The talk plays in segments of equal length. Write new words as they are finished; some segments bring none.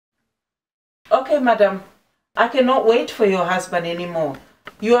Okay, madam. I cannot wait for your husband anymore.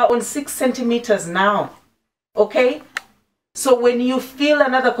 You are on 6 centimeters now. Okay? So when you feel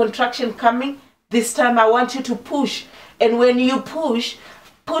another contraction coming, this time I want you to push. And when you push,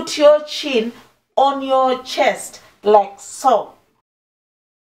 put your chin on your chest like so.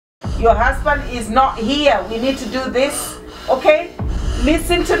 Your husband is not here. We need to do this. Okay?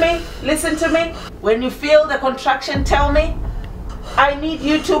 Listen to me. Listen to me. When you feel the contraction, tell me. I need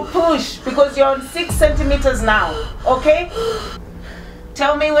you to push because you're on 6 centimeters now. Okay?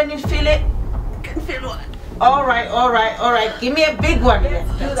 Tell me when you feel it. I can feel what? All right, all right, all right. Give me a big one. Yes,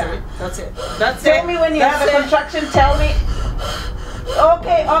 do That's that. it. That's it. Tell me when you have a contraction. Tell me.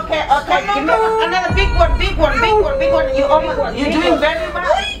 Okay, okay, okay. Give me another big one, big one, big one, big one. You're doing very well.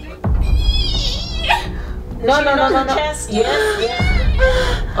 No. Chest.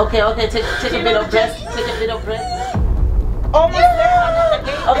 Yes. Okay, okay. Take a bit of breath. Take a bit of breath. Almost there.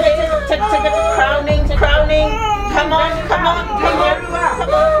 Okay, take it. Crowning. Come on.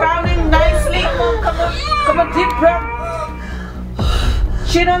 Crowning nicely. Come on, deep breath.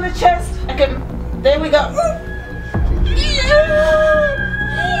 Chin on the chest. Okay, there we go.